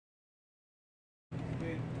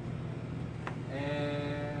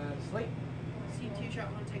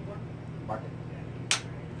shot, one, take one. Mark it.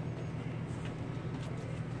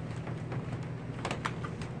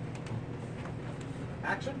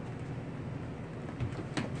 Action.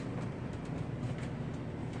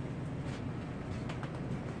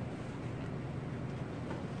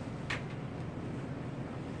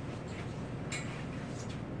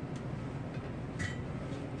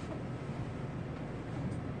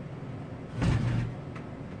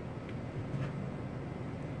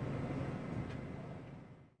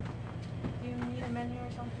 Do you need a menu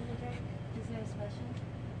or something to drink? Is there a special?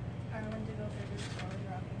 Our Windigo burgers are always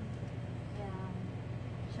rocking.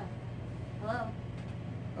 Yeah. Chuck.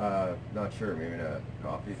 Hello? Not sure. Maybe a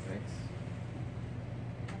coffee, thanks.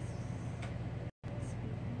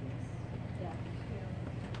 Yeah.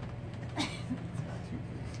 Two,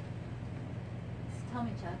 please. Just tell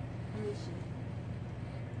me, Chuck. Who is she?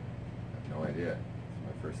 I have no idea.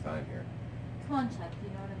 It's my first time here. Come on, Chuck. You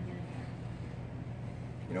know what I'm doing here.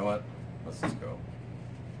 You know what? Let's just go.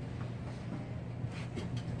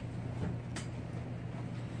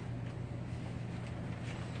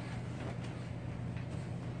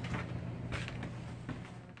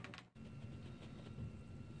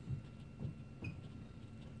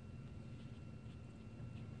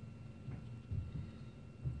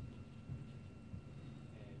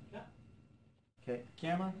 Okay,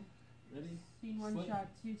 camera, ready? Scene one, Slip. shot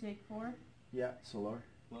two, take four. Yeah, so lower.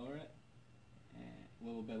 Lower it, and a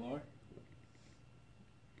little bit lower,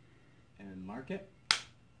 and mark it.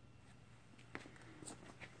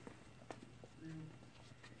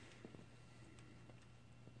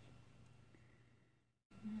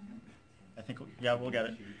 I think, yeah, we'll get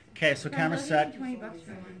it. Okay, so camera set. $20 for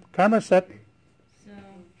one. Camera set. So,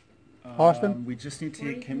 Austin? We just need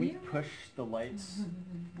to, can we push the lights,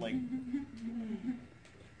 like,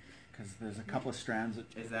 because there's a couple of strands that...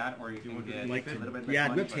 Is that, or you can get like a little bit yeah,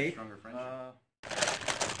 like good but tape. stronger French?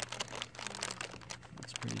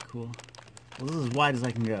 That's pretty cool. Well, this is as wide as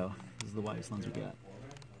I can go. This is the widest lens we got.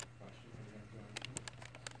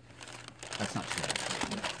 That's not true.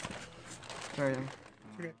 sorry.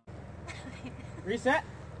 Reset.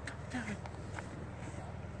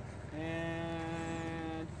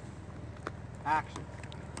 And action.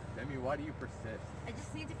 Demi, why do you persist? I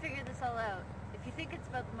just need to figure this all out. If you think it's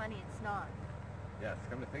about the money, it's not. Yes,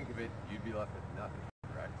 come to think of it, you'd be left with nothing,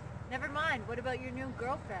 correct? Never mind. What about your new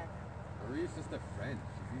girlfriend? Maria's just a friend.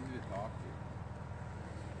 She's easy to talk to.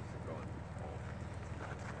 She's going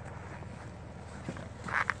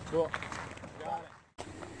Cool. Got it.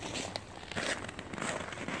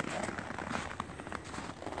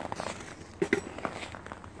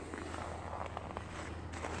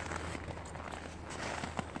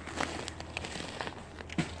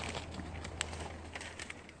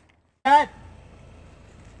 Cut.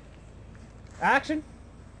 Action.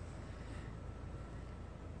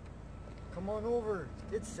 Come on over.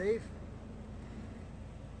 It's safe.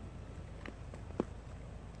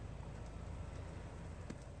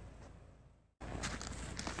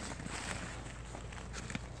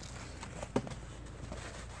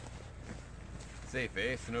 Safe,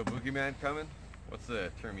 eh? So no boogeyman coming? What's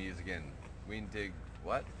the term you use again? Windig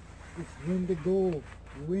what? It's Windigo.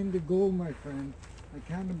 Windigo, my friend. A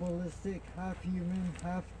cannibalistic, half human,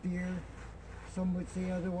 half deer. Some would say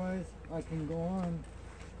otherwise. I can go on.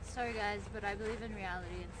 Sorry, guys, but I believe in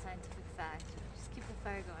reality and scientific fact. Just keep the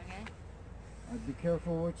fire going, eh? Be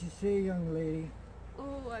careful what you say, young lady.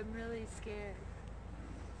 Oh, I'm really scared.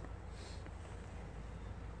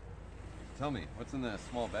 Tell me, what's in that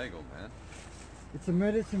small bag, old man? It's a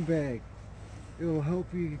medicine bag. It will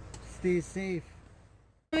help you stay safe.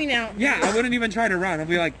 Now. Yeah, I wouldn't even try to run. I'd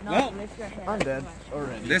be like, well, I'm dead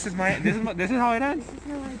already. this is how it ends. This is how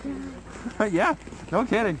I do. Yeah, no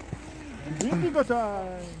kidding. Windigo time!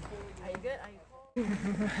 Are you good? Are you cold?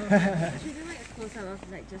 I should do like a close-up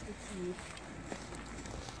of like just to see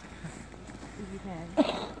if you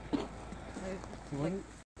can.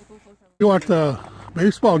 You watched the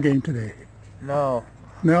baseball game today? No.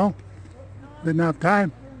 No? Didn't have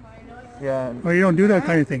time? Yeah, Or you don't do that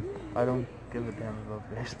kind of thing? I don't give a damn about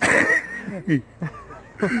baseball.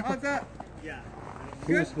 What's up? Yeah.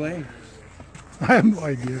 Who was playing? I have no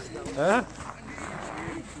idea. Huh?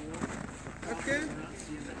 That's good.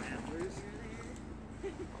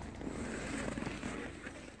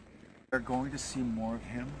 We're going to see more of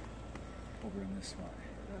him over in this spot.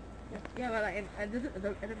 Yeah, but like, I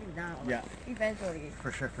don't think now. Yeah. Eventually,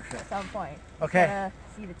 For sure, for sure. at some point. Okay.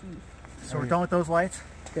 See the teeth. So we're done with those lights?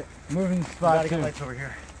 Okay. Moving We spot gotta get two. lights over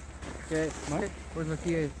here. Okay, Mark, where's my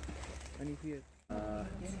PA? I need PA.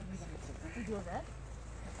 You do that?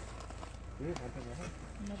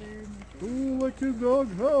 Another. Ooh, what you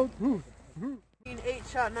dog help? 8,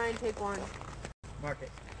 shot 9, take 1. Mark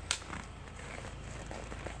it.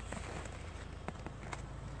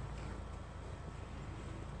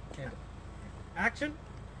 Action.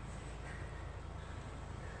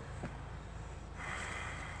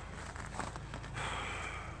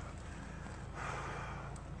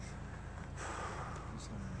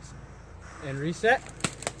 And reset.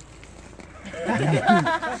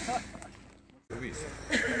 Movies.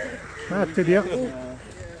 That's it, yeah.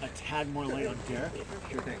 A tad more light on Derek.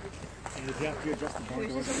 Sure thing. And if you have to adjust the bar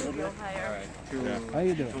doors a little bit. Alright. How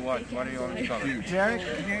you To doing? what? What do you want me to call it? Derek,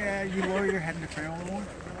 can you lower your head in the frame a little more?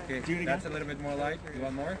 Okay, that's a little bit more light. You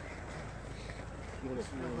want more? Or is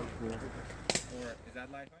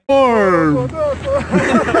that light? Warm!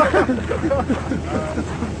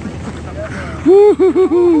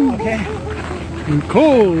 Woo-hoo-hoo-hoo. Okay. And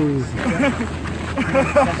cold!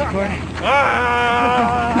 That's recording.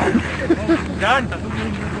 Done.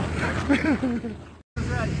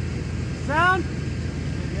 Sound?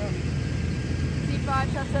 C5,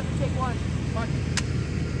 shot 7, take 1.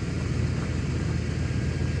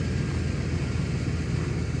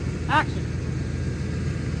 Action.